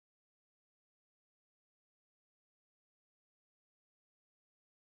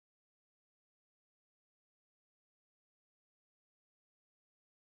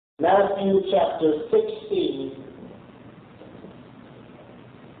Matthew chapter 16,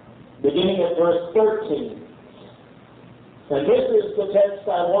 beginning at verse 13. And this is the text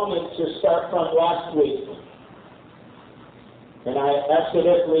I wanted to start from last week. And I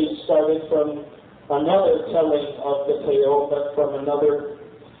accidentally started from another telling of the tale, but from another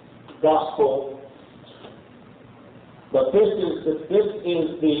gospel. But this is the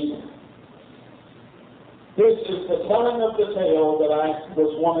telling of the tale that I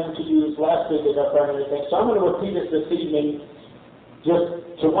was wanting to use last week at Affirming. So I'm going to repeat it this evening,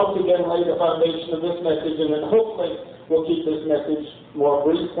 just to once again lay the foundation of this message, and then hopefully we'll keep this message more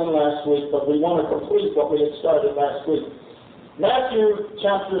brief than last week, but we want to complete what we had started last week. Matthew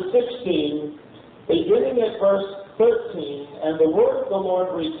chapter 16, beginning at verse 13, and the word of the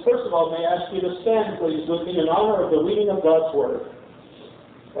Lord reads. First of all, may I ask you to stand, please, with me in honor of the reading of God's word.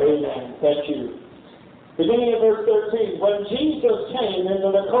 Amen. Thank you. Beginning at verse 13, when Jesus came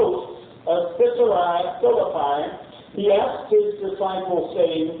into the coast of Philippi, he asked his disciples,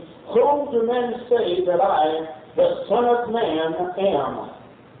 saying, whom do men say that I, the Son of Man, am?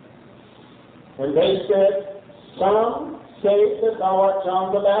 And they said, some say that thou art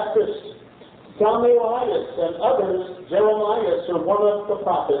John the Baptist, some Elias, and others Jeremiah, or one of the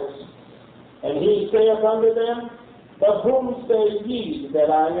prophets. And he saith unto them, but whom say ye that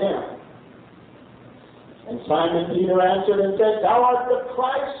I am? And Simon Peter answered and said, thou art the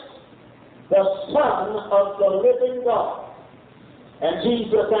Christ, the Son of the living God. And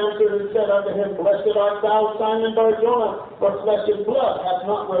Jesus answered and said unto him, blessed art thou, Simon Bar-Jonah, for flesh and blood hath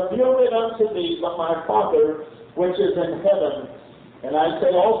not revealed it unto thee, but my Father which is in heaven. And I say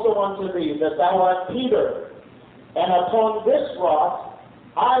also unto thee that thou art Peter, and upon this rock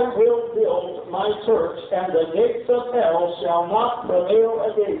I will build my church, and the gates of hell shall not prevail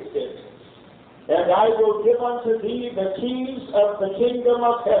against it. And I will give unto thee the keys of the kingdom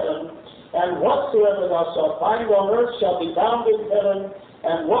of heaven, and whatsoever thou shalt bind on earth shall be bound in heaven,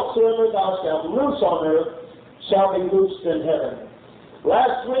 and whatsoever thou shalt loose on earth shall be loosed in heaven.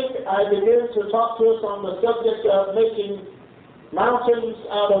 Last week I began to talk to us on the subject of making mountains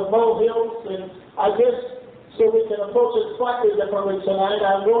out of molehills, and I guess so we can approach it slightly differently tonight.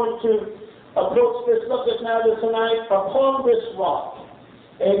 I'm going to approach this subject matter tonight upon this rock.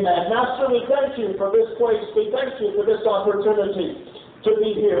 Amen. Master, we thank you for this place. We thank you for this opportunity to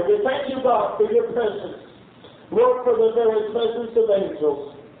be here. We thank you, God, for your presence. Lord, for the very presence of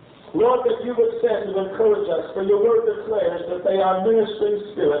angels. Lord, that you would send to encourage us, for your word declares that they are ministering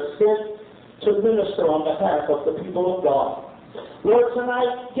spirits sent to minister on behalf of the people of God. Lord,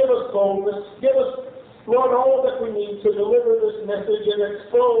 tonight, give us boldness. Give us, Lord, all that we need to deliver this message in its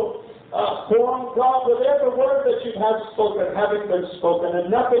full form, God, with every word that you have spoken, having been spoken, and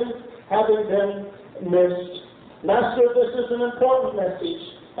nothing having been missed. Master, this is an important message,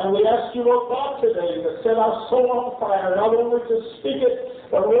 and we ask you, Lord God, today to set our soul on fire, not only to speak it,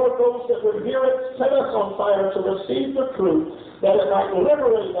 but Lord, those that would hear it, set us on fire to receive the truth, that it might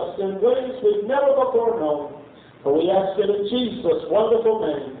liberate us in ways we've never before known. For we ask it in Jesus' wonderful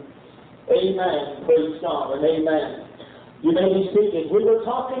name. Amen. Praise God and amen. You may be seated. We were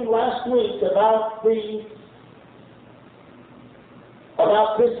talking last week about this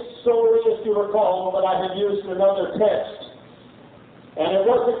story, if you recall, but I had used another text. And it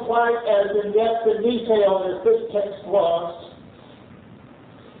wasn't quite as in-depth and detailed as this text was.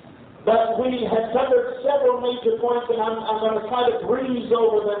 But we had covered several major points, and I'm going to try to breeze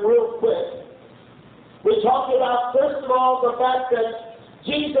over them real quick. We talked about, first of all, the fact that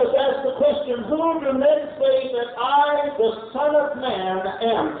Jesus asked the question, who do men say that I, the Son of Man,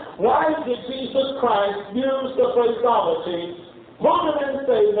 am? Why did Jesus Christ use the phraseology, who do men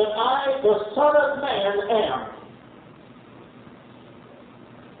say that I, the Son of Man, am?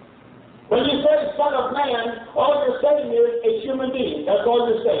 When you say Son of Man, all you're saying is a human being. That's all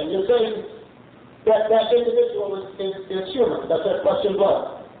you're saying. You're saying that that individual is human. That's their flesh and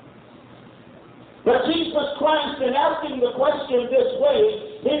blood. But Jesus Christ, in asking the question this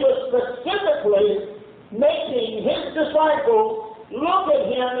way, he was specifically making his disciples look at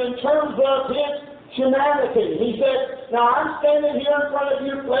him in terms of his humanity. He said, now I'm standing here in front of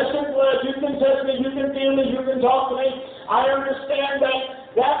you, flesh and blood, you can touch me, you can feel me, you can talk to me. I understand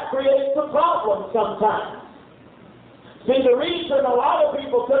that creates a problem sometimes. See, the reason a lot of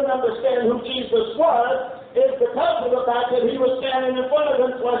people couldn't understand who Jesus was is because of the fact that he was standing in front of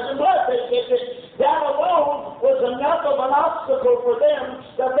them, flesh and blood. That alone was enough of an obstacle for them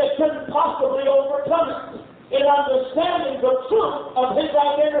that they couldn't possibly overcome it in understanding the truth of his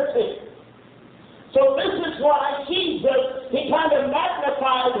identity. So this is why Jesus, he kind of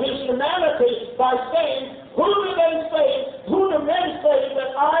magnified his humanity by saying, Who do men say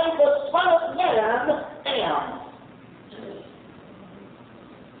that I, the Son of Man, am?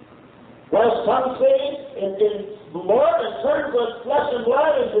 Well, some say in terms of flesh and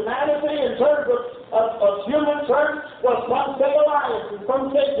blood and humanity, in terms of human terms, well, some say Elias, and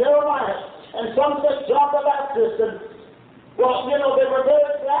some say Jeremiah, and some say John the Baptist, and, well, they were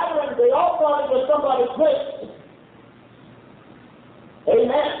very flattering. They all thought he was somebody great.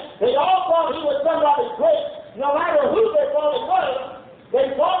 Amen. They all thought he was somebody great. No matter who they thought he was, they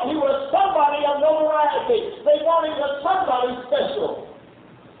thought he was somebody of notoriety. They thought he was somebody special.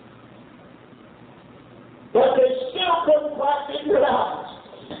 But they still couldn't quite figure it out.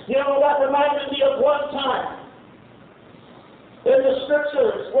 That reminded me of one time in the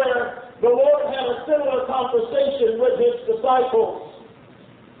Scriptures where the Lord had a similar conversation with his disciples.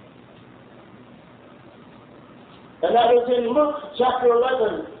 And that was in Luke chapter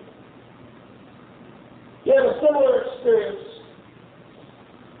 11. He had a similar experience.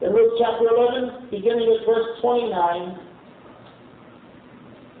 In Luke chapter 11, beginning at verse 29,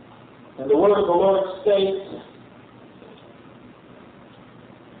 and the word of the Lord states,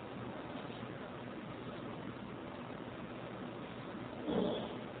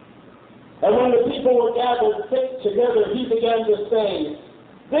 and when the people were gathered thick together, he began to say,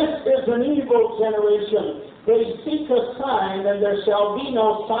 "This is an evil generation. They seek a sign, and there shall be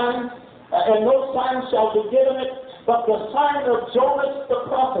no sign, and no sign shall be given it, but the sign of Jonas the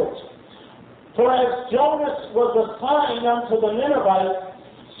prophet. For as Jonas was a sign unto the Ninevites,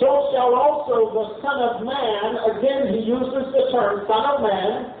 so shall also the Son of Man," again he uses the term Son of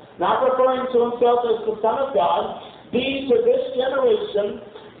Man, not referring to himself as the Son of God, "be to this generation.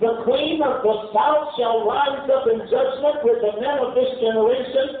 The queen of the south shall rise up in judgment with the men of this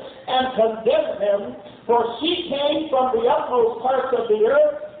generation and condemn them, for she came from the utmost parts of the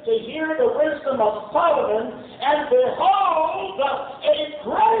earth to hear the wisdom of Solomon, and behold, a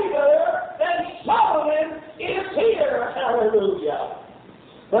greater than Solomon is here." Hallelujah.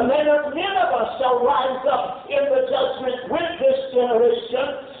 "The men of Nineveh shall rise up in the judgment with this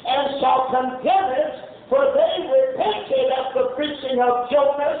generation and shall condemn it, for they repented at the preaching of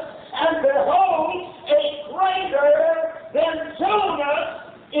Jonas, and behold, a greater than Jonas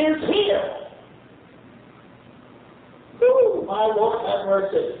is here." Ooh, my Lord have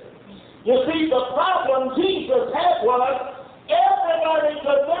mercy. You see, the problem Jesus had was everybody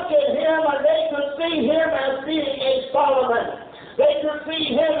could look at him and they could see him as being a Solomon. They could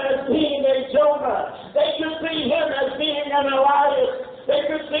see him as being a Jonah. They could see him as being an Elias. They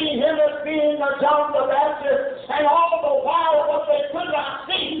could see him as being a John the Baptist. And all the while what they could not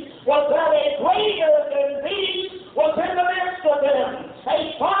see was that a greater than these was in the midst of them.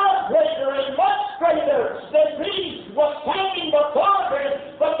 A far greater and much greater than these was standing before them,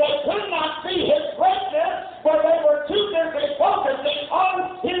 but they could not see his greatness, for they were too busy focusing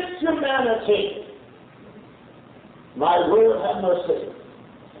on his humanity. My Lord have mercy.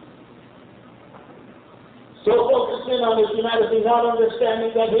 So focusing on his humanity, not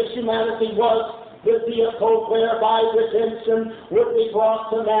understanding that his humanity was the vehicle whereby redemption would be brought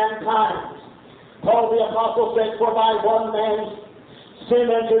to mankind. Paul the Apostle said, "For by one man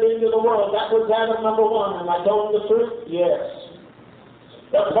sin entered into the world." That was Adam number one. Am I telling the truth? Yes.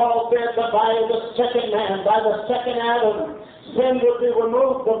 But Paul said that by the second man, by the second Adam, sin would be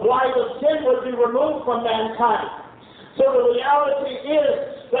removed. The blight of sin would be removed from mankind. So the reality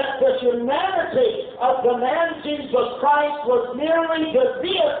is that the humanity of the man Jesus Christ was merely the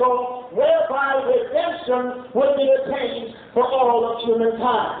vehicle whereby redemption would be attained for all of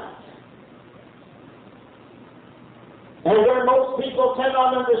humankind. And where most people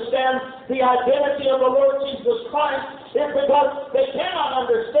cannot understand the identity of the Lord Jesus Christ is because they cannot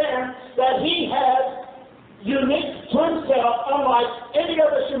understand that he had unique to himself, unlike any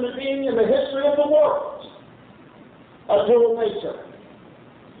other human being in the history of the world, a dual nature.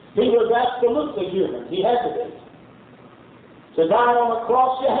 He was absolutely human. He had to be. To die on a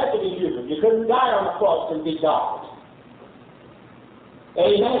cross, you had to be human. You couldn't die on a cross and be God.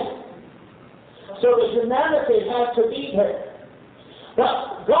 Amen. So the humanity had to be there.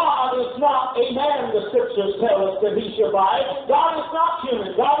 But God is not a man, the Scriptures tell us that he should lie. God is not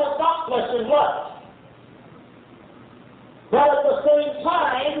human. God is not flesh and blood. But at the same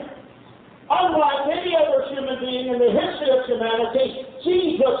time, unlike any other human being in the history of humanity,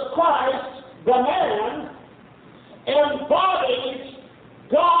 Jesus Christ, the man, embodies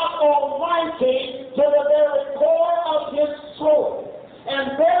God Almighty to the very core of his soul.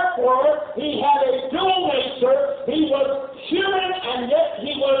 And therefore, he had a dual nature. He was human, and yet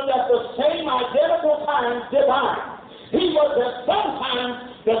he was at the same identical time divine. He was at some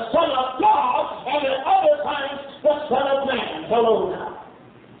times the Son of God, and at other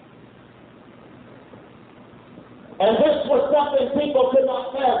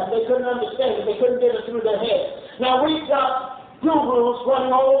and they couldn't understand it. They couldn't get it through their head. Now we've got gurus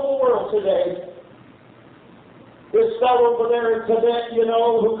running all over the world today. This fellow over there in Tibet, you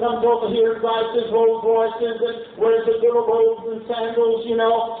know, who comes over here, drives his Rolls Royces and wears his little robes and sandals, you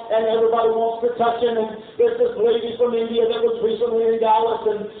know, and everybody wants to touch him. And there's this lady from India that was recently in Dallas,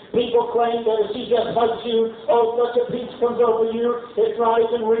 and people claim that if she just hugs you, oh, such a peace comes over you. It's not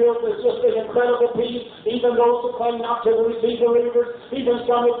even real. It's just an incredible peace. Even those who claim not to be believers, even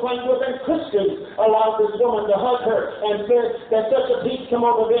some who claim to have been Christians, allowed this woman to hug her and said that such a peace come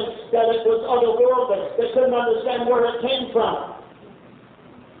over them that it was otherworldly. They couldn't understand where it came from.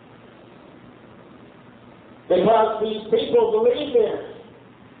 Because these people believe in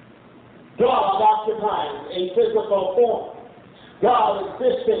God occupying a physical form. God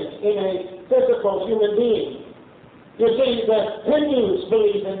existing in a physical human being. You see, the Hindus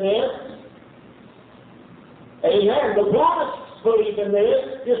believe in this. Amen. The Buddhists believe in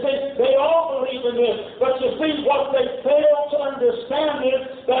this. You see, they all believe in this. But you see, what they fail to understand is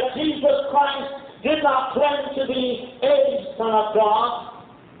that Jesus Christ did not claim to be a Son of God,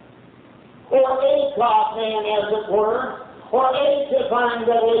 or a God-man, as it were, or a divine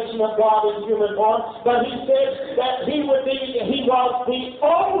revelation of God in human form, but he said that he was the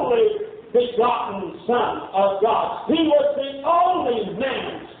only begotten Son of God. He was the only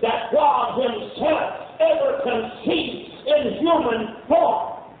man that God himself ever conceived in human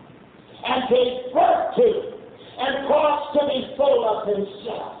form, and gave birth to, and caused to be full of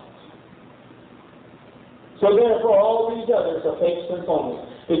himself. So therefore, all these others are fakes and phonies,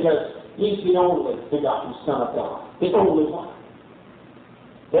 because he's the only begotten Son of God, the only one.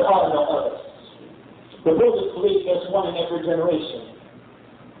 There are no others. The Buddhists believe there's one in every generation.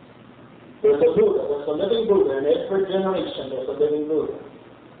 There's a Buddha, there's a living Buddha in every generation. There's a living Buddha.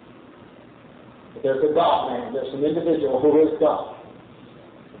 There's a God-man, there's an individual who is God.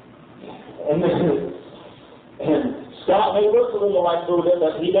 And Scott may look a little like Buddha,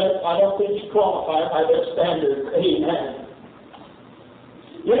 but I don't think he qualifies by their standards. Amen.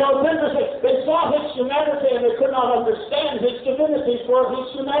 You know, they saw his humanity and they could not understand his divinity for his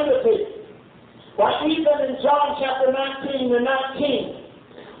humanity. But even in John chapter 19 and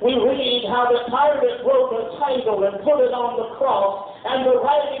 19, we read how the pirate wrote a title and put it on the cross, and the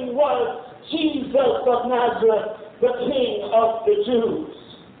writing was, Jesus of Nazareth, the King of the Jews.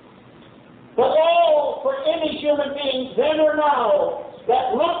 But for any human being, then or now,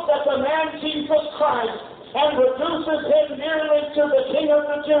 that looks at the man Jesus Christ and reduces him merely to the King of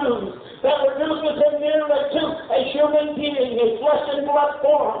the Jews, that reduces him merely to a human being, a flesh and blood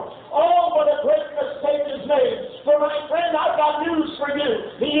form. Oh, what a great mistake is made. For my friend, I've got news for you.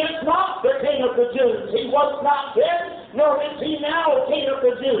 He is not the King of the Jews. He was not then, nor is he now King of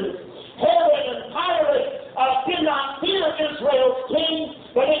the Jews. Herod and Pilate did not fear Israel's king,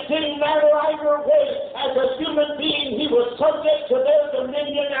 but it didn't matter either way. As a human being, he was subject to their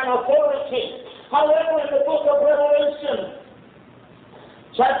dominion and authority. However, in the book of Revelation,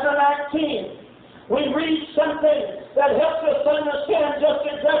 chapter 19, we read something that helps us understand just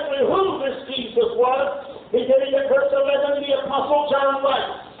exactly who this Jesus was. Beginning at verse 11, the Apostle John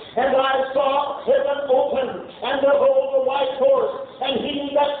writes, "And I saw heaven open, and behold, a white horse, and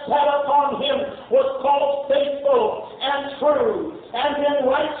he that sat upon him was called Faithful and True, and in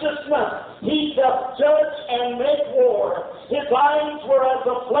righteousness he doth judge and make war. His eyes were as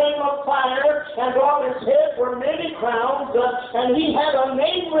a flame of fire, and on his head were many crowns, and he had a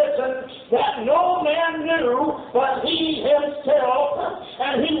name written that no man knew but he himself,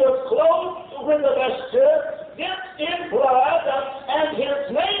 and he was clothed with a vesture dipped in blood, and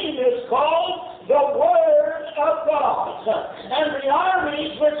his name is called the Word of God. And the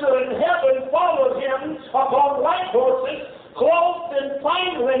armies which are in heaven followed him upon white horses, clothed in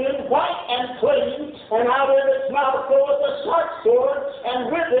fine linen, white and clean, and out of his mouth goeth a sharp sword,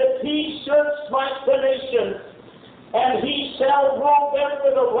 and with it he should smite the nations. And he shall rule them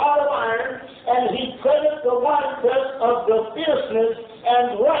with a rod of iron, and he treadeth the winepress of the fierceness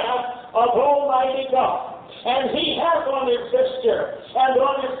and wrath of Almighty God. And he has on his vesture and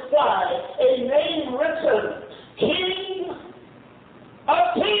on his thigh a name written, King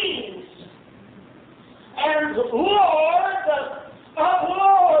of Kings and Lord of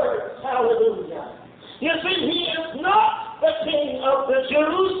Lords. Hallelujah. You see, he is not the King of the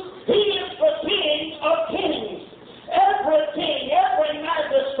Jews. He is the King of Kings. Every king, every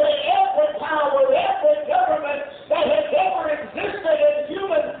magistrate, every power, every government that has ever existed in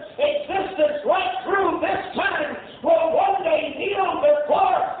human existence right through this time will one day kneel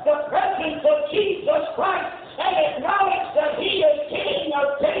before the presence of Jesus Christ and acknowledge that he is King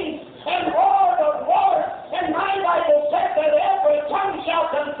of Kings and Lord of Lords. And my Bible said that every tongue shall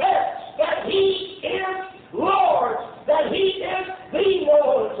confess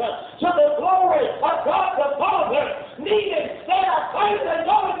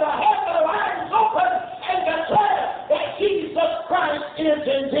is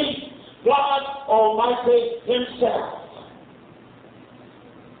indeed God Almighty Himself.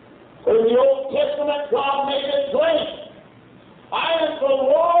 In the Old Testament, God made it plain. I am the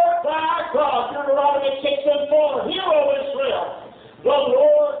Lord thy God. Deuteronomy 6:4. Hear, O Israel, the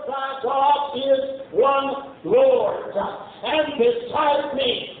Lord thy God is one Lord. And beside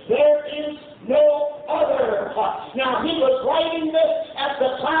me there is no other. Now, he was writing this at the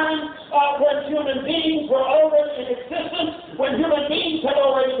time when human beings were already in existence, when human beings had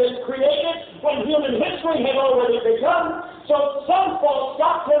already been created, when human history had already begun. So some false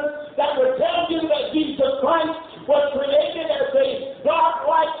doctrines that would tell you that Jesus Christ was created as a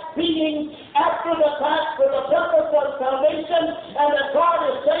God-like being after the fact for the purpose of salvation, and that God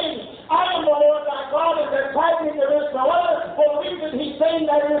is saying, I am the Lord thy God, and that type me there is no other. For the reason he's saying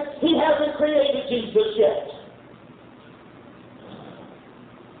that is, he hasn't created Jesus yet.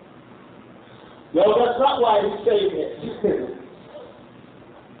 No, that's not why he's saying it.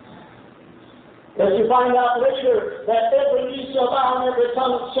 Because you find out later that every knee shall bow and every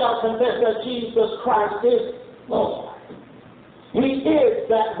tongue shall confess that Jesus Christ is Lord. He is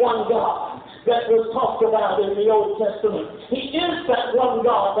that one God that was talked about in the Old Testament. He is that one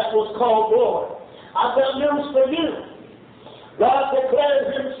God that was called Lord. I've got news for you. God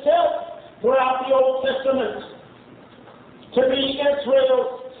declared Himself throughout the Old Testament to be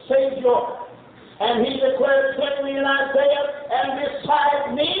Israel's Savior. And He declared clearly in Isaiah, and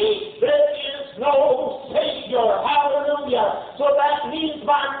beside me there is no Savior. Hallelujah. So that means,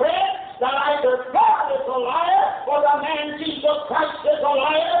 my friend, that either God is a liar, or the man Jesus Christ is a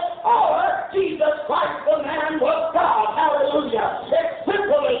liar, or Jesus Christ the man was God. Hallelujah. It's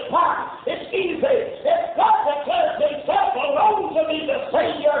simple as pie. It's easy. If God declares Himself alone to be the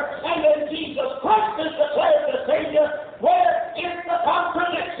Savior, and then Jesus Christ is declared the Savior, where is the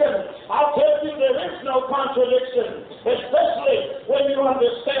contradiction? I'll tell you there is no contradiction, especially when you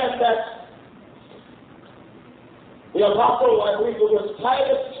understand that the apostle, I believe it was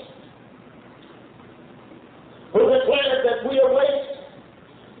Titus, who declared that we await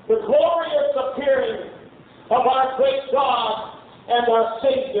the glorious appearing of our great God and our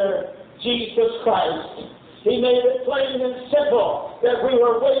Savior, Jesus Christ. He made it plain and simple that we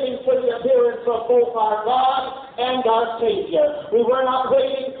were waiting for the appearance of both our God and our Savior. We were not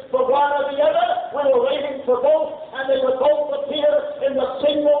waiting for one or the other. We were waiting for both, and they would both appear in the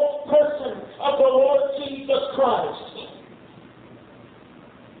single person of the Lord Jesus Christ.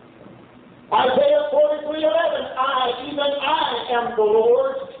 Isaiah 43:11, even I am the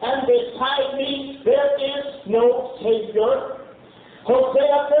Lord, and beside me there is no Savior.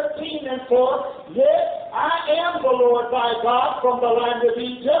 Hosea 13:4, yet I am the Lord thy God from the land of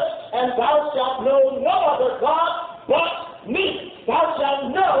Egypt, and thou shalt know no other God but me. Thou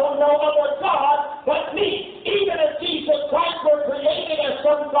shalt know no other God but me. Even if Jesus Christ were created as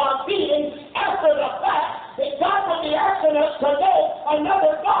some God being, after the fact, that God would be asking us to know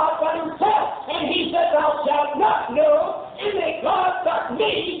another God but Himself. And He said, thou shalt not know any God but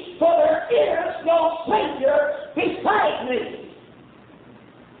me, for there is no Savior beside me.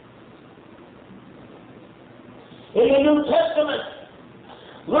 In the New Testament,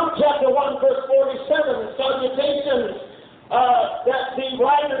 Luke chapter 1, verse 47, salutations that the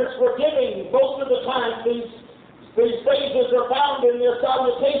writers were giving most of the time. These phrases are found in their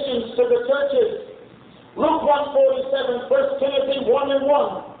salutations to the churches. Luke 1:47, 1 Timothy 1:1,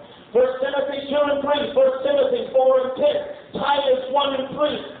 1 Timothy 2:3, 1 Timothy 4:10, Titus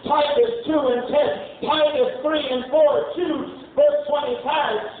 1:3, Titus 2:10, Titus 3:4, Jude verse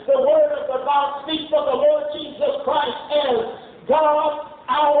 25. The word of the God speaks of the Lord Jesus Christ as God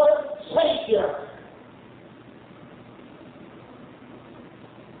our Savior.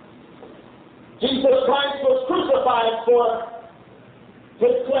 Jesus Christ was crucified for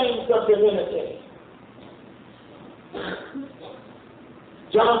His claims of divinity.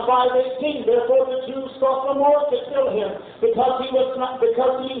 John 5:18, therefore the Jews sought the more to kill Him, because he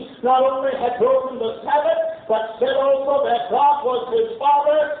not only had broken the Sabbath, but said also that God was His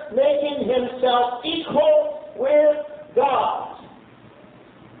Father, making Himself equal with God.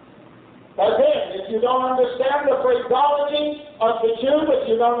 Again, if you don't understand the phraseology of the Jew,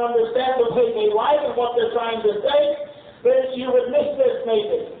 if you don't understand the way they write and what they're trying to say, then you would miss this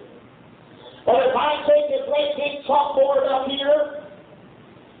maybe. But if I take a great big chalkboard up here,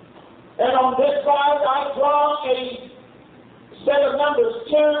 and on this side I draw a set of numbers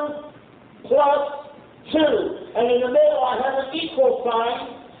 2 plus 2, and in the middle I have an equal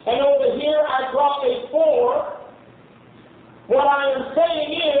sign, and over here I draw a 4, what I am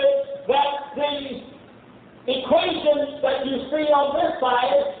saying is that the equation that you see on this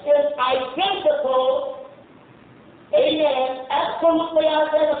side is identical Amen, absolutely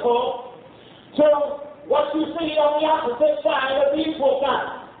identical to what you see on the opposite side of the equal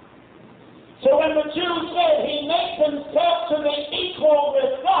sign. So when the Jews said he makes himself to be equal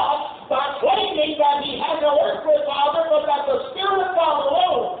with God by claiming that he has no earthly father, but that the Spirit of God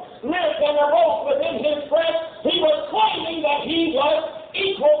alone lived and arose within his flesh, he was claiming that he was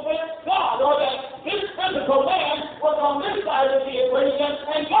equal with God, or that this physical man was on this side of the equation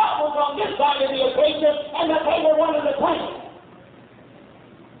and God was on this side of the equation, and that they were one and the same.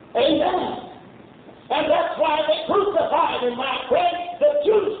 Amen. And that's why they crucified him, my friend. The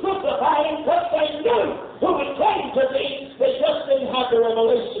Jews crucified him because they knew who he claimed to be. They just didn't have the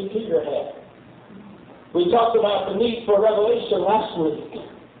revelation Peter had. We talked about the need for revelation last week.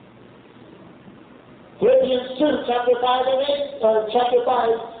 Philippians 2, chapter 5 and 8,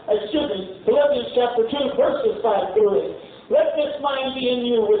 Philippians chapter 2, verses 5 through 8. Let this mind be in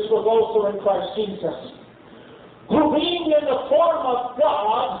you, which was also in Christ Jesus, who being in the form of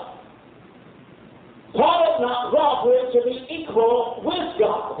God, thought it not robbery to be equal with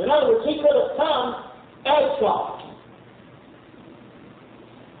God. In other words, he could have come as God,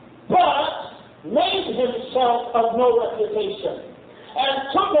 but made himself of no reputation, and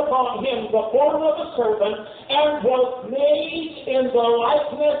took upon him the form of a servant, and was made in the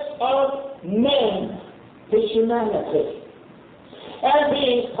likeness of men, his humanity. And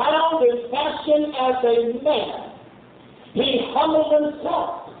being found in fashion as a man, he humbled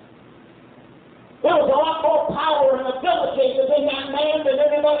himself. There was a lot more power and ability within that man than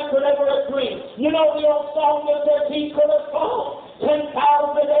anybody could ever have dreamed. You know the old song that says he could have called 10,000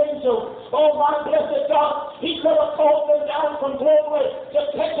 angels. Oh my blessed God, he could have called them down from glory to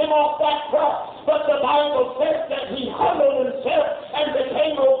take him off that cross. But the Bible says that he humbled himself and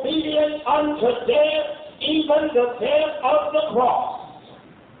became obedient unto death, even the death of the cross.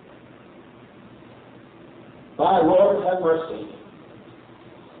 My Lord, have mercy.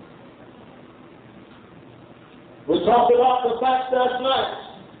 We talked about the fact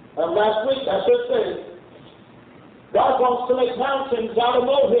last week, I should say. God wants to make mountains out of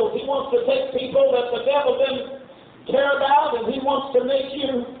molehills. He wants to take people that the devil didn't care about, and he wants to make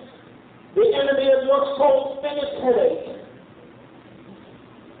you the enemy of your soul's biggest headache.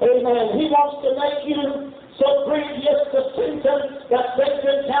 Amen. He wants to make you so grievous to Satan that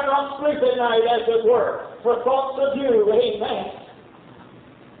Satan cannot sleep at night, as it were, for thoughts of you. Amen.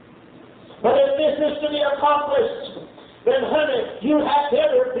 But if this is to be accomplished, then honey, you had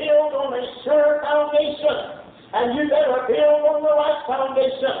better build on a sure foundation. And you better build on the right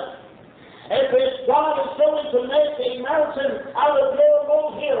foundation. If God is going to make a mountain out of your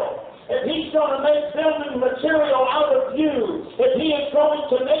molehill, if he's going to make building material out of you, if he is going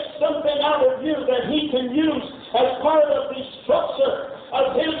to make something out of you that he can use as part of the structure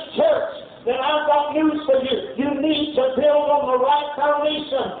of his church, then I've got news for you. You need to build on the right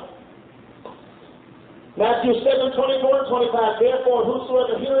foundation. Matthew 7, 24 and 25. Therefore,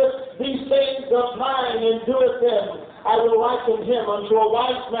 whosoever heareth these sayings of mine and doeth them, I will liken him unto a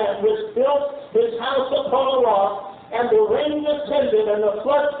wise man which built his house upon a rock, and the rain descended, and the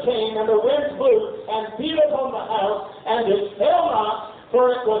flood came, and the wind blew, and beat upon the house, and it fell not,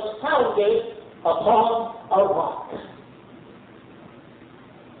 for it was founded upon a rock.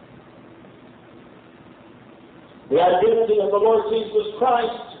 The identity of the Lord Jesus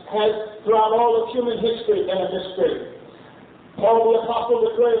Christ has throughout all of human history been a mystery. Paul the Apostle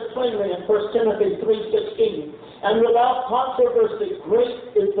declares plainly in 1 Timothy 3:16, and without controversy, great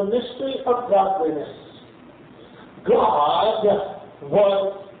is the mystery of godliness. God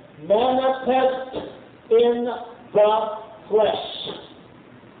was manifest in the flesh.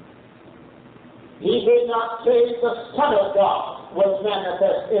 He did not say the Son of God was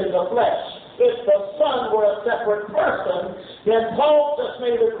manifest in the flesh. If the Son were a separate person, then Paul just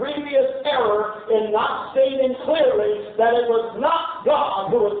made a grievous error in not stating clearly that it was not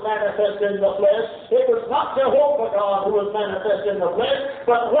God who was manifest in the flesh, it was not Jehovah God who was manifest in the flesh,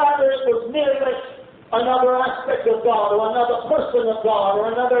 but rather it was merely another aspect of God, or another person of God,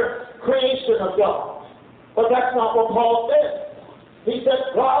 or another creation of God. But that's not what Paul said. He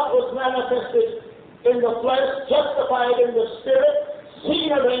said God was manifested in the flesh, justified in the Spirit,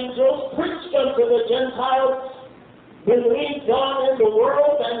 seen of angels, preached unto the Gentiles, believed on in the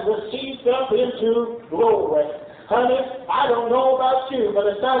world, and received up into glory. Honey, I don't know about you, but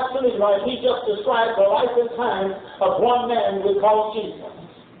it sounds to me like he just described the life and times of one man we call Jesus.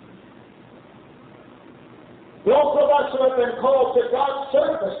 Those of us who have been called to God's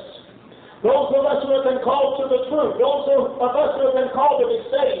service, those of us who have been called to the truth, those of us who have been called to be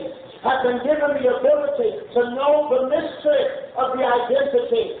saved, have been given the ability to know the mystery of the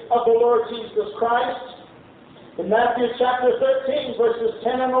identity of the Lord Jesus Christ. In Matthew chapter 13, verses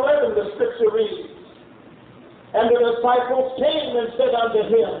 10 and 11, the scripture reads, "And the disciples came and said unto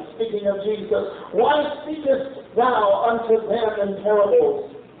him," speaking of Jesus, "Why speakest thou unto them in parables?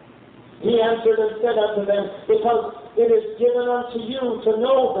 He answered and said unto them, Because it is given unto you to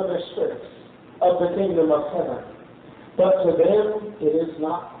know the mystery of the kingdom of heaven, but to them it is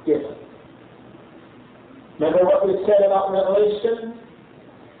not given." Remember what we said about Revelation?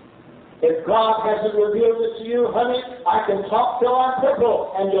 If God hasn't revealed it to you, honey, I can talk till I'm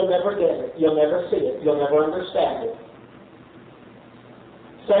purple, and you'll never get it. You'll never see it. You'll never understand it.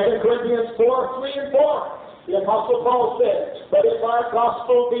 2 Corinthians 4, 3 and 4. The Apostle Paul said, "But if our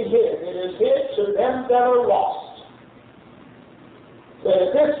gospel be hid, it is hid to them that are lost."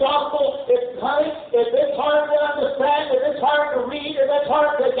 If this gospel is tight, if it's hard to understand, if it's hard to read, if it's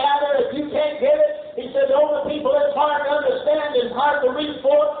hard to gather, if you can't get it, he said, "All the people it's hard to understand and hard to read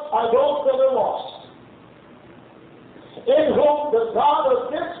for are those that are lost, in whom the God of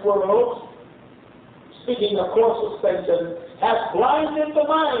this world," speaking of course of Satan, "hath blinded the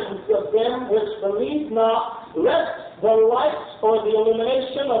minds of them which believe not, lest the light or the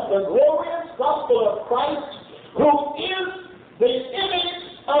illumination of the glorious gospel of Christ, who is the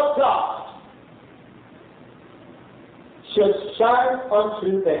image of God, should shine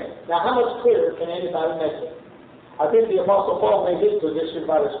unto them." Now, how much clearer can anybody make it? I think the Apostle Paul made his position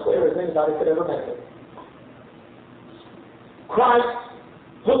about as clear as anybody could ever make it. Christ,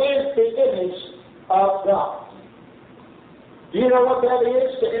 who is the image of God. Do you know what that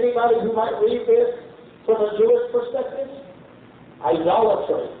is to anybody who might read this from a Jewish perspective?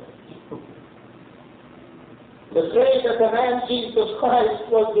 Idolatry. To say that the man Jesus Christ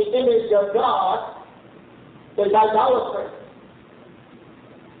was the image of God is idolatry.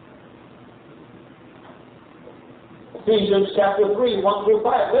 Ephesians chapter 3, 1 through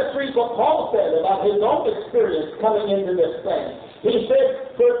 5. Let's read what Paul said about his own experience coming into this thing. He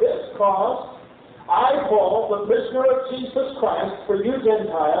said, "For this cause, I, Paul, the prisoner of Jesus Christ, for you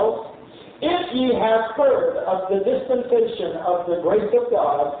Gentiles, if ye have heard of the dispensation of the grace of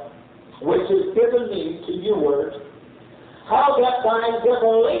God, which is given me to youward, how that by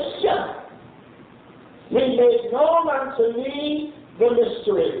revelation he made known unto me the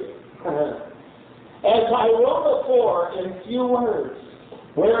mystery, as I wrote afore in few words,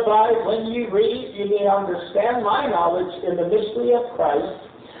 whereby when ye read, ye may understand my knowledge in the mystery of Christ,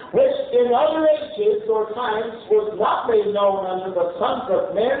 which in other ages or times was not made known unto the sons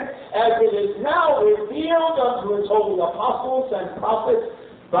of men, as it is now revealed unto his holy apostles and prophets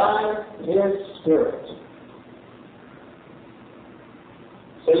by his Spirit."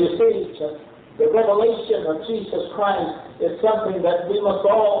 So you see, the revelation of Jesus Christ is something that we must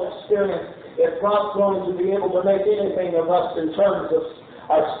all experience if God's going to be able to make anything of us in terms of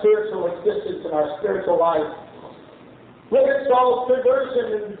our spiritual existence and our spiritual life. Look at Saul's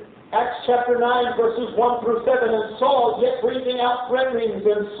conversion in Acts chapter 9, verses 1 through 7. "And Saul, yet breathing out threatenings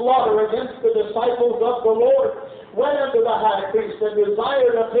and slaughter against the disciples of the Lord, went unto the high priest and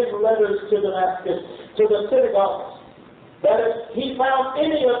desired of him letters to Damascus, to the synagogues, that if he found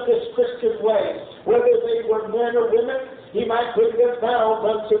any of this Christian way, whether they were men or women, he might bring them bound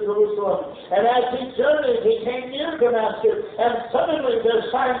unto Jerusalem. And as he journeyed, he came near Damascus, and suddenly there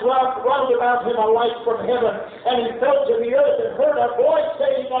shined round about him a light from heaven. And he fell to the earth and heard a voice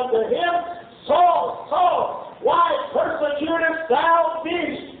saying unto him, Saul, Saul, why persecutest thou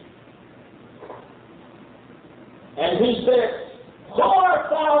me? And he said, Who art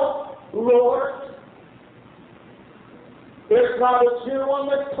thou, Lord? There's not a Jew on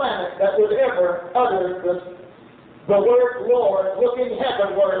this planet that would ever utter the word Lord, looking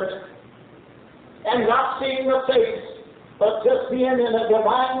heavenward and not seeing the face, but just being in a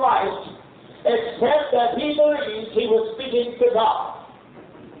divine light, except that he believes he was speaking to God.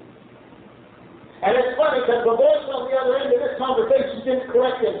 And it's funny because the voice on the other end of this conversation didn't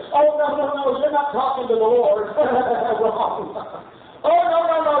correct him. Oh, no, you're not talking to the Lord. Wrong. Oh,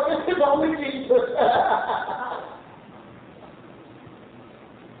 no, this is only Jesus.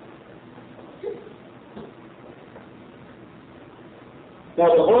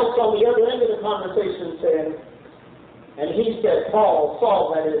 Now the voice on the other end of the conversation said, and he said, Paul,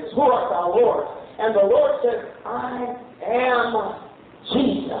 Saul, that is, who art thou, Lord? And the Lord said, I am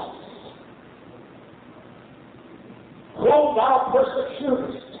Jesus, whom thou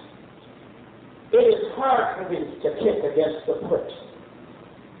persecutest. It is hard for thee to kick against the pricks.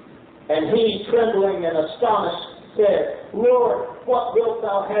 And he, trembling and astonished, said, Lord, what wilt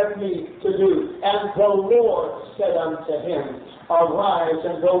thou have me to do? And the Lord said unto him, Arise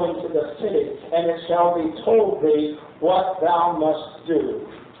and go into the city, and it shall be told thee what thou must do.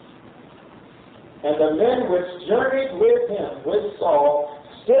 And the men which journeyed with him, with Saul,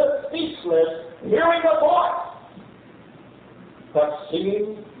 stood speechless, hearing a voice, but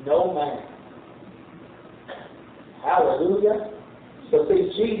seeing no man. Hallelujah. So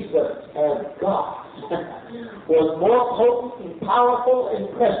see, Jesus as God was more potent and powerful and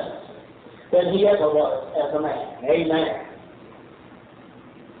present than he ever was as a man. Amen.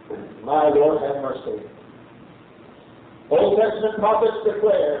 My Lord, have mercy. Old Testament prophets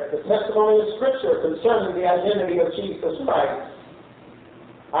declare the testimony of Scripture concerning the identity of Jesus Christ.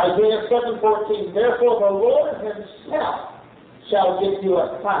 Isaiah 7:14, therefore the Lord himself shall give you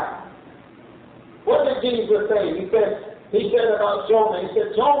a sign. What did Jesus say? He said about Jonah, he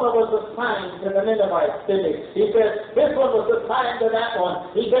said, Jonah was a sign to the Ninevites, didn't he? He said, this one was a sign to that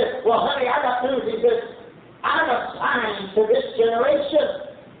one. He said, well, honey, I got news. He said, I'm a sign to this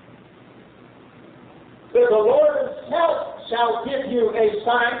generation. For the Lord himself shall give you a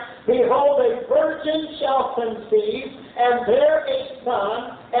sign. Behold, a virgin shall conceive, and bear a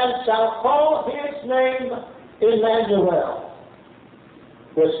son, and shall call his name Emmanuel.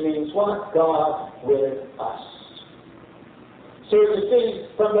 Which means what? God with us. So you see,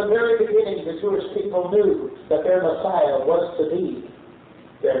 from the very beginning, the Jewish people knew that their Messiah was to be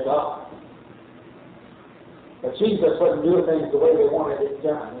their God. But Jesus wasn't doing things the way they wanted it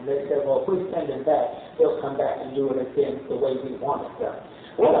done. And they said, well, if we send him back, he'll come back and do it again the way we want it done.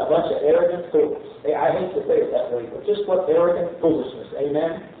 What a bunch of arrogant fools. I hate to say it that way, but just what arrogant foolishness.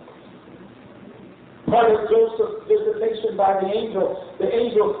 Amen? Part of Joseph's visitation by the angel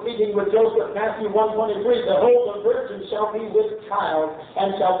speaking with Joseph, Matthew 1:23, behold, the virgin shall be with child,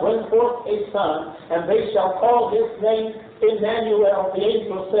 and shall bring forth a son, and they shall call his name Emmanuel. The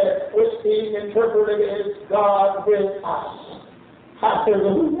angel said, which being interpreted is God with us.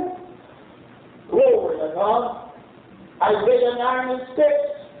 Hallelujah. Glory to God. Isaiah 9:6.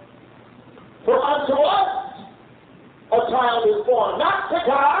 For unto us a child is born, not to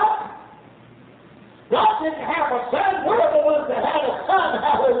God. God didn't have a son. We're the ones that had a son.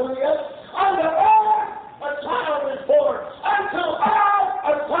 Hallelujah. Unto us a child is born. Unto us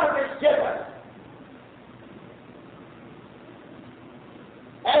a son is given.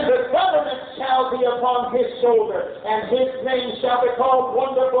 And the government shall be upon his shoulder, and his name shall be called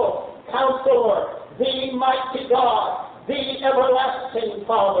Wonderful, Counselor, the Mighty God, the Everlasting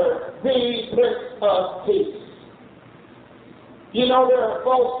Father, the Prince of Peace. You know, there are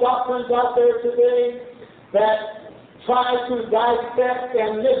false doctrines out there today that try to dissect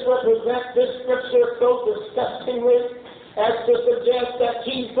and misrepresent this scripture so disgustingly as to suggest that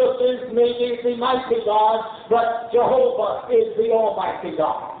Jesus is maybe the mighty God, but Jehovah is the almighty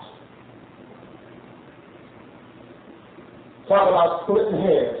God. Talk about splitting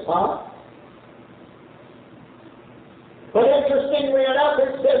hairs, huh? But interestingly enough,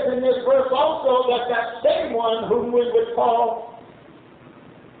 it says in this verse also that that same one whom we would call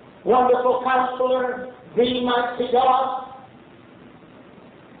Wonderful Counselor, the Mighty God.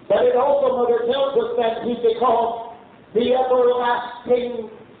 But it also, Mother, tells us that he's called the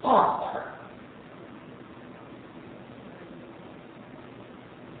Everlasting Father.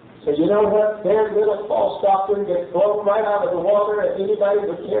 So you know what? Their little false doctrine gets blown right out of the water, and anybody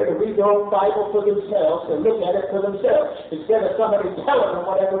would care to read their own Bible for themselves and look at it for themselves instead of somebody telling them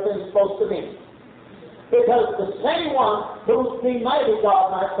what everything's supposed to mean. Because the same one who's the mighty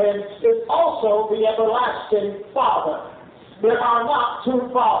God, my friends, is also the everlasting Father. There are not two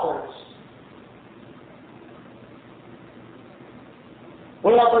fathers.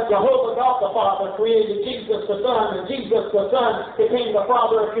 Well, but Jehovah God the Father created Jesus the Son, and Jesus the Son became the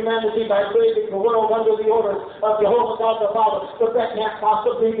Father of humanity by creating the world under the orders of Jehovah God the Father. But that can't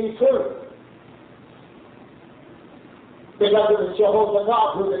possibly be true. Because it was Jehovah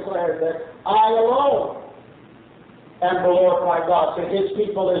God who declared that I alone am the Lord my God to his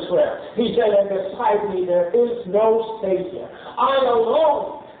people Israel. He said, and beside me there is no Savior. I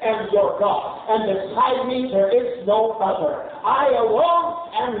alone am your God, and beside me there is no other. I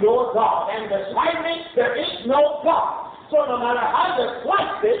alone am your God, and beside me there is no God. So no matter how you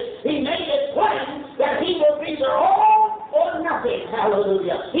slice it, he made it plain that he was either all or nothing.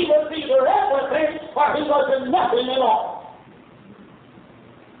 Hallelujah. He was either everything or he was nothing at all.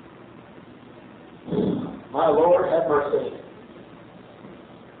 My Lord, have mercy.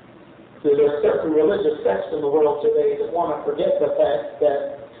 See, there's certain religious sects in the world today that want to forget the fact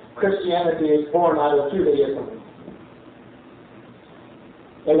that Christianity is born out of Judaism.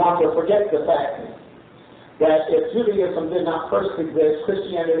 They want to forget the fact that if Judaism did not first exist,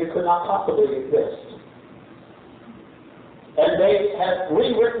 Christianity could not possibly exist. And they have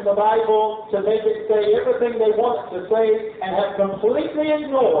rewritten the Bible to make it say everything they want it to say and have completely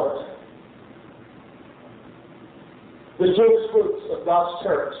ignored the Jewish roots of God's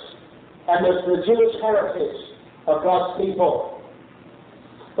church, and it's the Jewish heritage of God's people.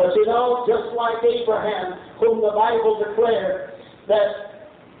 But you know, just like Abraham, whom the Bible declared that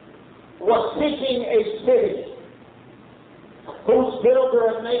was seeking a city whose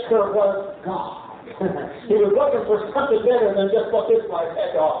builder and maker was God. He was looking for something better than just what this life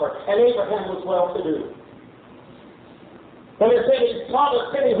had to offer. And Abraham was well-to-do. But it said he saw a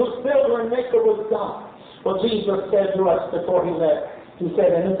city whose builder and maker was God. Well, Jesus said to us before he left, he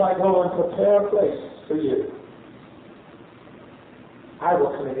said, and if I go and prepare a place for you, I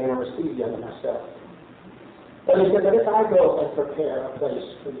will come again and receive you unto myself. But he said, but if I go and prepare a place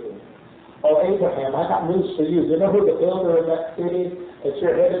for you, oh, Abraham, I got news for you. You know who the builder of that city that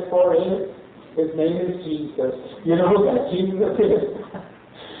you're headed for is? His name is Jesus. You know who that Jesus is?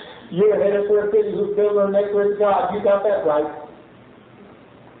 You're headed for a city whose builder and maker is God. You got that right.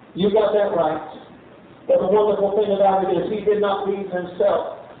 You got that right. But the wonderful thing about it is he did not leave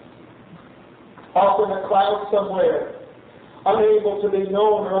himself off in a cloud somewhere, unable to be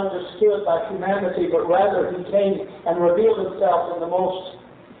known or understood by humanity, but rather he came and revealed himself in the most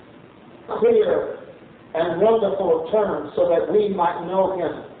clear and wonderful terms so that we might know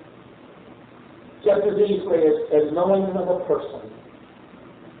him just as easily as knowing another person.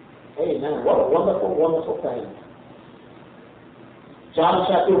 Amen. What a wonderful, wonderful thing. John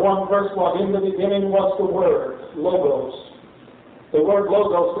chapter 1, verse 1, in the beginning was the Word, Logos. The word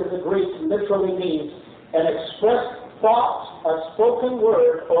Logos in the Greek literally means an expressed thought, a spoken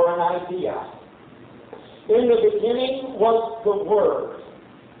word, or an idea. In the beginning was the Word.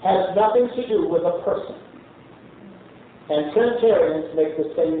 Has nothing to do with a person. And Trinitarians make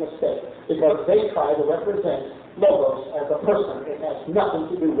the same mistake because they try to represent Logos as a person. It has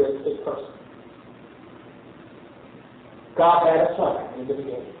nothing to do with a person. God had a plan in the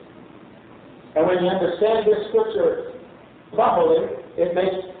beginning. And when you understand this scripture properly, it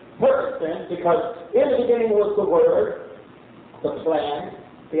makes perfect sense because in the beginning was the Word, the plan,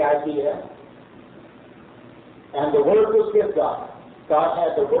 the idea, and the Word was with God. God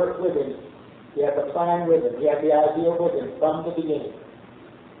had the Word with him. He had the plan with him. He had the idea with him from the beginning.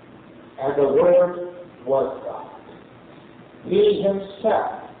 And the Word was God. He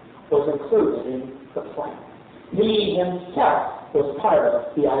himself was included in the plan. He himself was part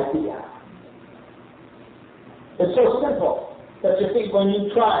of the idea. It's so simple that you see when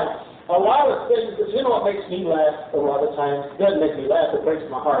you try a lot of things, you know what makes me laugh a lot of times? It doesn't make me laugh, it breaks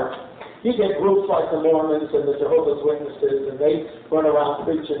my heart. You get groups like the Mormons and the Jehovah's Witnesses, and they run around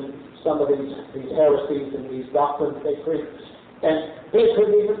preaching some of these heresies and these doctrines they preach. And they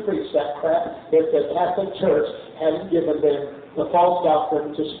couldn't even preach that crap if the Catholic Church hadn't given them the false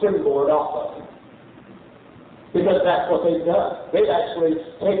doctrine to springboard off of. Because that's what they've done. They've actually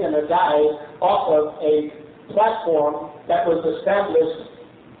taken a guy off of a platform that was established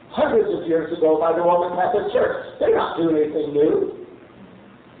hundreds of years ago by the Roman Catholic Church. They're not doing anything new.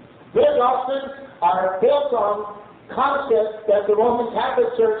 Their doctrines are built on concepts that the Roman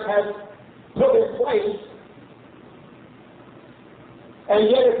Catholic Church has put in place. And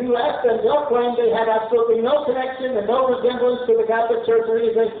yet if you ask them, they'll claim they have absolutely no connection and no resemblance to the Catholic Church or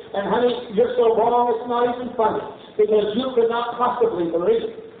anything. And honey, you're so wrong, it's not even funny. Because you could not possibly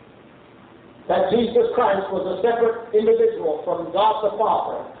believe that Jesus Christ was a separate individual from God the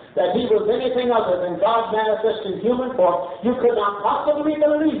Father, that he was anything other than God manifest in human form. You could not possibly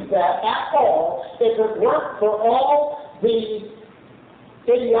believe that at all if it weren't for all the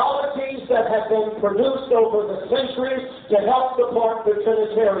ideologies that have been produced over the centuries to help support the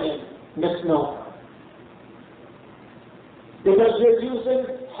Trinitarian misnomer. Because you're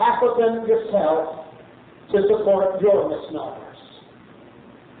using half of them yourself to support your misnomers.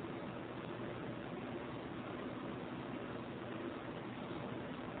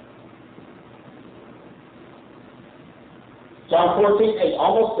 John 14:8,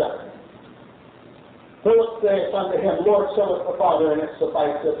 almost done. Philip saith unto him, Lord, show us the Father, and it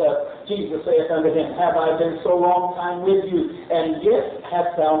sufficeth us. Jesus saith unto him, Have I been so long time with you, and yet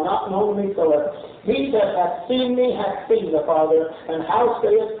hast thou not known me, Philip? He that hath seen me hath seen the Father, and how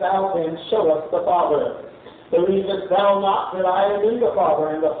sayest thou then, Show us the Father? Believest thou not that I am in the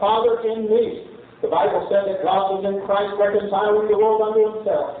Father, and the Father in me? The Bible said that God was in Christ reconciling the world unto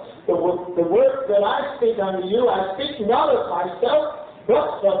himself. The words that I speak unto you, I speak not of myself,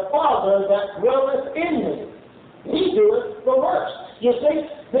 but the Father that dwelleth in me. He doeth the works. You see,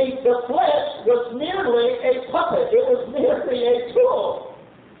 the flesh was merely a puppet. It was merely a tool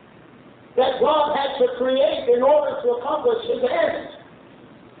that God had to create in order to accomplish his end.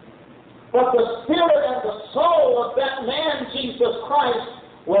 But the spirit and the soul of that man, Jesus Christ,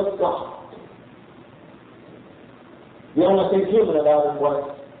 was God. The only thing human about him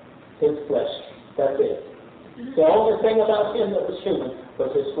was his flesh. That's it. The only thing about him that was human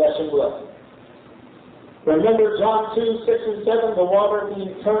was his flesh and blood. Remember John 2, 6 and 7, the water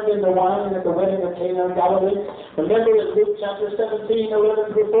being turned into wine at the wedding of Cana in Galilee? Remember in Luke chapter 17, 11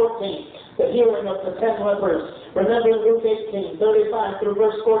 through 14, the healing of the 10 lepers. Remember in Luke 18, 35 through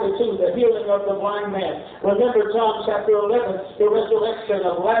verse 42, the healing of the blind man. Remember John chapter 11, the resurrection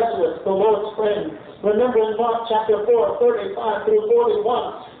of Lazarus, the Lord's friend. Remember in Mark chapter 4, 35 through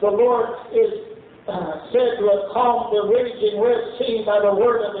 41, the Lord is said to have calmed the raging Red Sea by the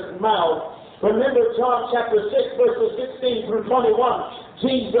word of his mouth. Remember John chapter 6, verses 16 through 21.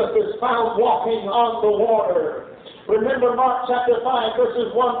 Jesus is found walking on the water. Remember Mark chapter 5,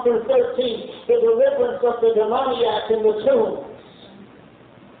 verses 1 through 13. The deliverance of the demoniac in the tomb.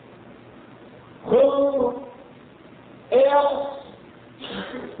 Who else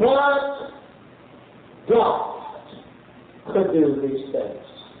but God could do these things?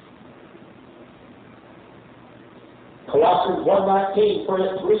 Colossians 1:19, for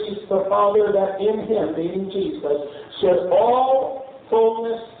it pleased the Father that in him, being Jesus, should all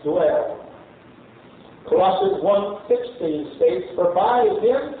fullness dwell. Colossians 1:16 states, for by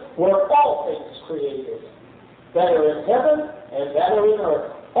him were all things created, that are in heaven and that are in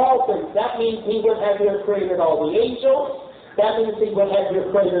earth. All things. That means he would have here created all the angels. That means he would have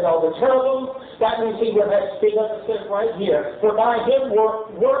here created all the cherubims. That means he would have, it says right here, for by him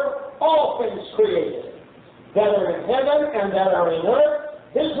were all things created, that are in heaven and that are in earth,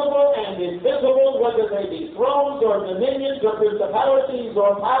 visible and invisible, whether they be thrones or dominions or principalities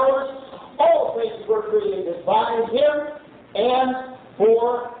or powers. All things were created by him and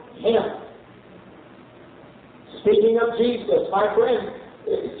for him. Speaking of Jesus, my friend,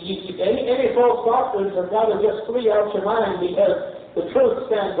 any false doctrines have got to just flee out your mind, because the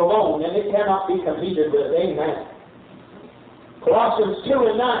truth stands alone and it cannot be competed with. Amen. Colossians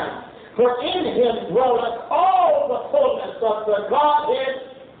 2:9. For in him dwelleth all the fullness of the Godhead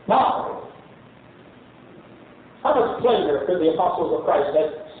bodily. How much plainer could the apostles of Christ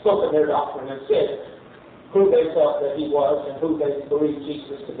have spoken their doctrine and said who they felt that he was and who they believed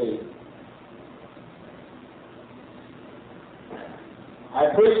Jesus to be?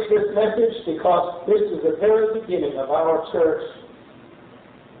 I preach this message because this is the very beginning of our church.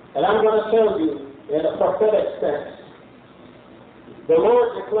 And I'm going to tell you in a prophetic sense, the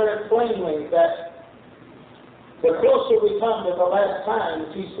Lord declared plainly that the closer we come to the last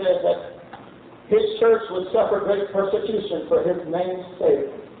times, he said that his church would suffer great persecution for his name's sake.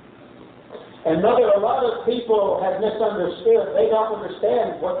 And Mother, a lot of people have misunderstood. They don't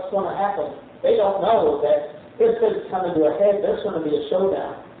understand what's going to happen. They don't know that this thing's coming to a head. There's going to be a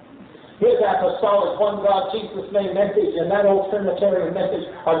showdown. His apostolic one God, Jesus' name message and that old Trinitarian message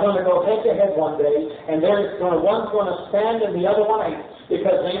are going to go head to head one day, and one's going to stand and the other one ain't,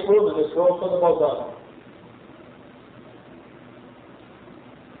 because they ain't room in this world for the both of them.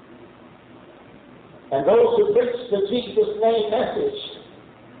 And those who preach the Jesus' name message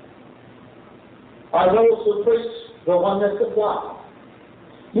are those who preach the oneness of God.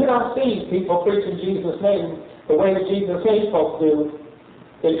 You don't see people preaching Jesus' name the way that Jesus' name folks do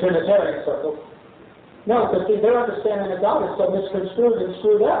in Trinitarian circles. No, because their understanding of God is so misconstrued and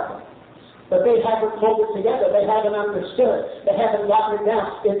screwed up. But they haven't pulled it together. They haven't understood. They haven't gotten it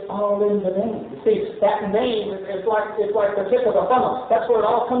down. It's all in the name. You see, that name is like the tip of the funnel. That's where it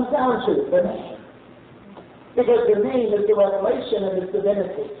all comes down to, the name. Because the name is the revelation of his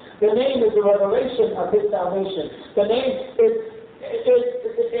divinity. The name is the revelation of his salvation. The name is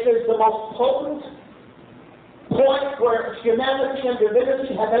the most potent point where humanity and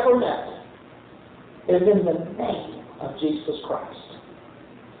divinity have ever met, is in the name of Jesus Christ.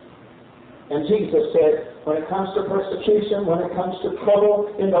 And Jesus said, when it comes to persecution, when it comes to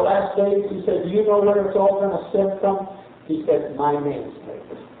trouble in the last days, he said, do you know where it's all going to stem from? He said, my name's sake.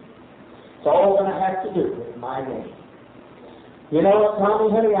 It's all going to have to do with my name. You know what,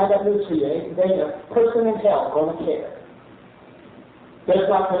 Tommy, honey, I got news for you. Ain't a person in hell going to care. There's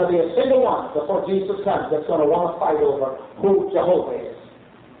not going to be a single one before Jesus comes that's going to want to fight over who Jehovah is.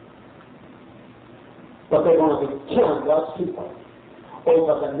 But they're going to be killing God's people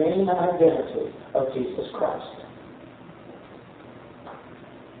over the name and identity of Jesus Christ.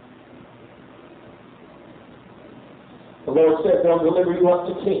 The Lord said they'll deliver you up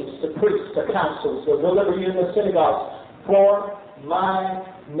to kings, to priests, to councils. They'll deliver you in the synagogues for my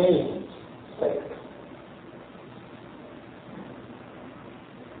name's sake.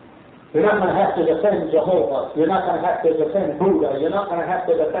 You're not going to have to defend Jehovah. You're not going to have to defend Buddha. You're not going to have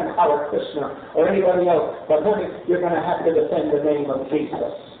to defend Hare Krishna or anybody else. But honey, you're going to have to defend the name of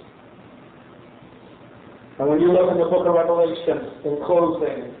Jesus. And when you look in the book of Revelation, in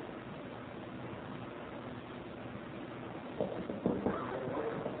closing,